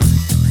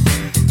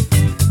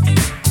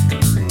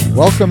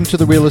Welcome to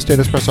the Real Estate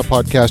Espresso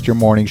Podcast, your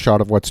morning shot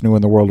of what's new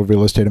in the world of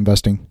real estate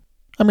investing.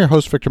 I'm your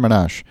host, Victor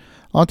Menashe.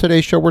 On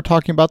today's show, we're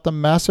talking about the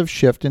massive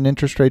shift in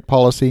interest rate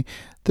policy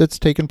that's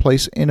taken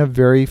place in a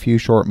very few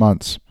short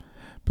months.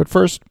 But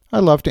first, I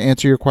love to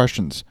answer your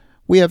questions.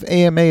 We have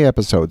AMA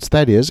episodes,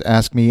 that is,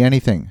 Ask Me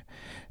Anything.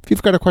 If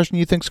you've got a question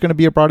you think is going to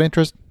be of broad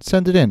interest,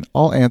 send it in.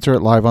 I'll answer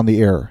it live on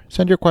the air.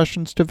 Send your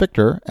questions to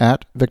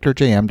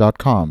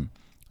victor@victorjm.com.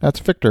 That's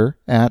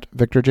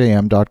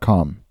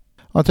victor@victorjm.com.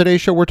 On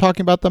today's show, we're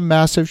talking about the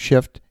massive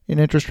shift in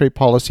interest rate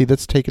policy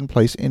that's taken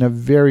place in a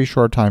very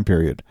short time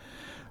period.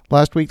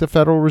 Last week, the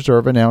Federal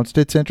Reserve announced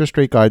its interest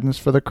rate guidance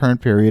for the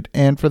current period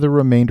and for the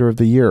remainder of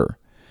the year.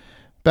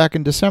 Back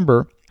in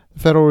December,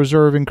 the Federal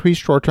Reserve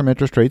increased short-term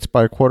interest rates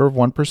by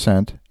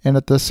 0.25%, and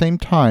at the same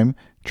time,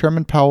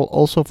 Chairman Powell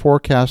also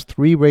forecast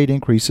 3 rate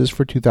increases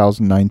for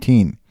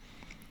 2019.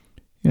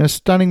 In a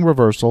stunning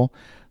reversal,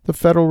 the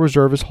Federal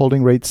Reserve is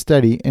holding rates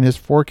steady and is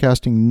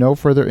forecasting no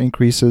further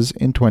increases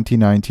in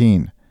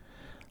 2019.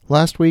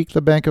 Last week,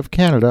 the Bank of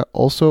Canada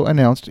also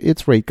announced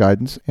its rate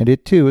guidance, and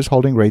it too is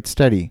holding rates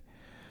steady.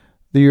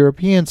 The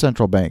European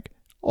Central Bank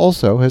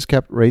also has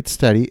kept rates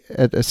steady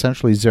at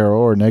essentially zero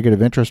or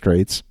negative interest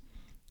rates.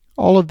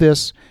 All of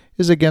this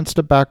is against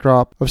a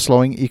backdrop of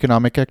slowing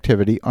economic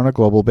activity on a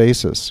global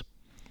basis.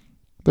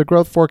 The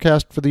growth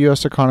forecast for the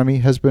U.S. economy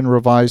has been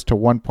revised to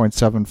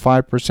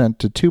 1.75%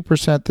 to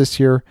 2% this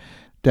year,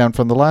 down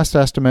from the last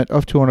estimate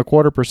of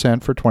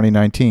 2.25% for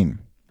 2019.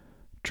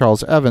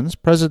 Charles Evans,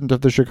 president of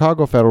the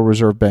Chicago Federal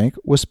Reserve Bank,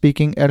 was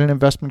speaking at an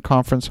investment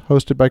conference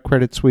hosted by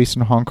Credit Suisse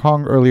in Hong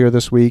Kong earlier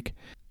this week.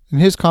 In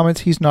his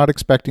comments, he's not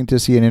expecting to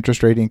see an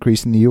interest rate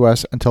increase in the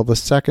U.S. until the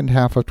second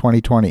half of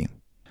 2020.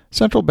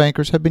 Central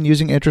bankers have been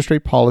using interest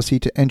rate policy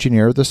to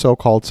engineer the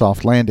so-called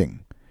soft landing.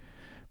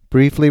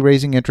 Briefly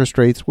raising interest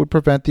rates would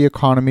prevent the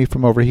economy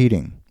from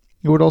overheating.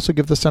 It would also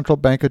give the central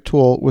bank a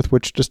tool with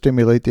which to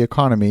stimulate the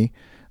economy,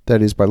 that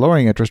is, by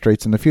lowering interest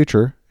rates in the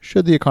future,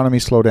 should the economy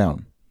slow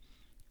down.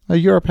 Now,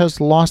 Europe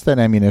has lost that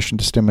ammunition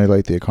to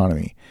stimulate the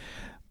economy.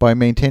 By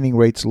maintaining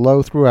rates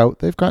low throughout,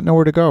 they've got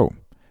nowhere to go.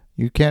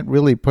 You can't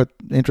really put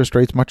interest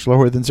rates much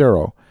lower than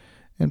zero,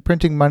 and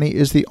printing money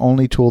is the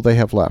only tool they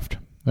have left.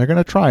 They're going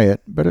to try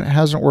it, but it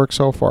hasn't worked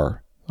so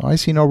far. I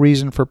see no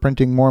reason for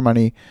printing more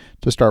money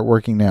to start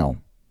working now.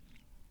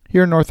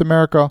 Here in North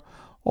America,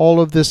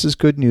 all of this is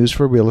good news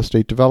for real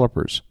estate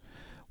developers.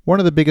 One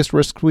of the biggest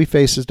risks we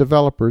face as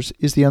developers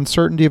is the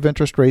uncertainty of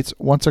interest rates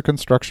once a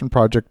construction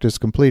project is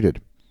completed.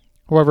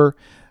 However,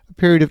 a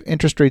period of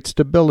interest rate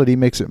stability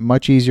makes it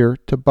much easier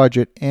to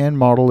budget and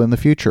model in the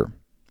future.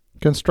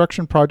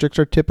 Construction projects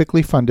are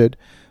typically funded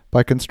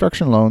by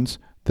construction loans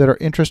that are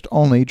interest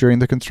only during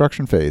the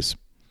construction phase.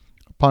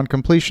 Upon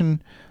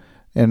completion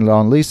and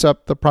on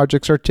lease-up, the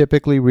projects are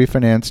typically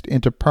refinanced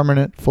into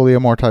permanent, fully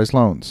amortized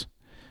loans.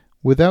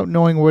 Without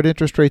knowing what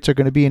interest rates are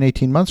going to be in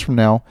 18 months from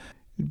now,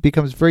 it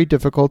becomes very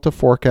difficult to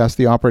forecast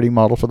the operating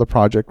model for the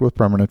project with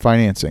permanent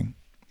financing.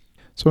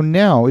 So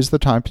now is the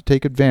time to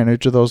take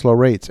advantage of those low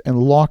rates and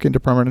lock into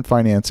permanent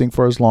financing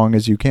for as long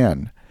as you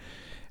can.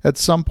 At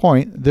some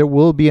point, there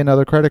will be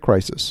another credit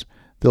crisis.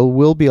 There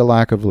will be a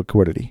lack of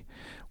liquidity.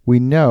 We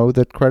know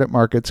that credit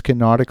markets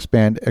cannot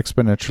expand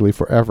exponentially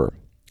forever.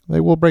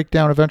 They will break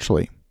down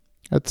eventually.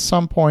 At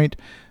some point,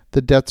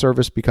 the debt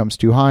service becomes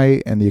too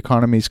high and the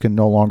economies can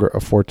no longer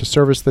afford to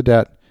service the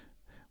debt.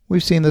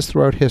 We've seen this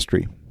throughout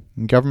history.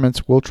 And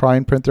governments will try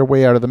and print their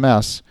way out of the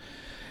mess.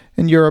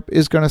 And Europe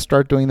is going to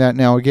start doing that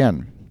now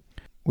again.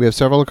 We have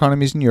several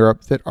economies in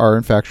Europe that are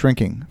in fact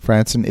shrinking.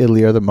 France and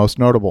Italy are the most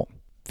notable.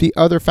 The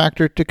other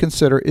factor to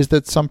consider is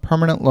that some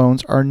permanent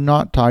loans are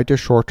not tied to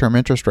short-term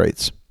interest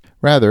rates.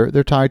 Rather,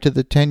 they're tied to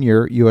the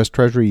 10-year U.S.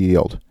 Treasury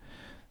yield.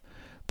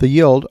 The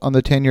yield on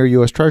the 10-year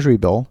U.S. Treasury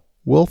bill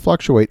will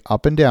fluctuate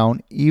up and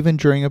down even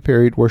during a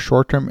period where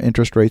short-term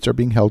interest rates are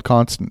being held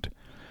constant.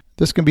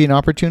 This can be an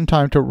opportune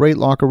time to rate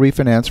lock a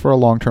refinance for a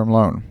long-term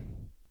loan.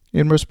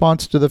 In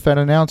response to the Fed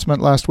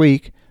announcement last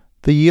week,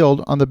 the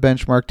yield on the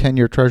benchmark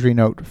 10-year Treasury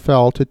note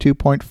fell to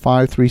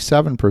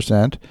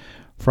 2.537%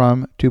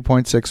 from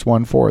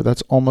 2.614.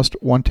 That's almost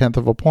 1/10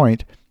 of a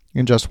point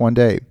in just one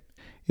day.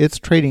 It's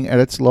trading at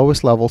its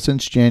lowest level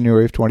since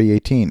January of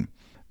 2018.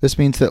 This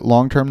means that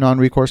long-term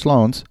non-recourse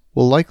loans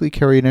will likely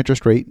carry an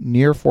interest rate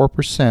near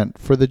 4%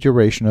 for the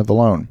duration of the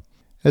loan.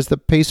 As the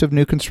pace of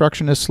new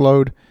construction has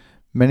slowed,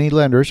 many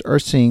lenders are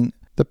seeing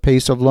the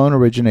pace of loan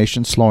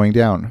origination slowing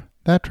down.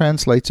 That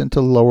translates into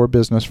lower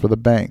business for the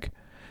bank.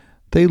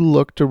 They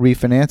look to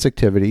refinance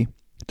activity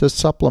to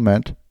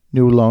supplement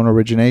new loan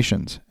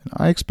originations. And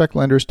I expect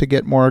lenders to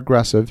get more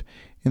aggressive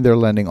in their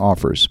lending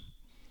offers.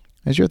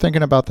 As you're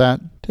thinking about that,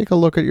 take a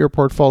look at your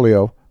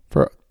portfolio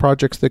for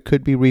projects that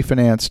could be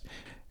refinanced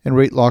and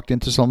rate locked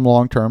into some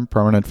long-term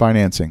permanent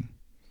financing.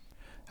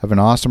 Have an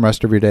awesome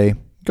rest of your day.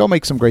 Go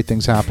make some great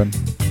things happen.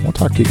 We'll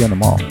talk to you again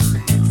tomorrow.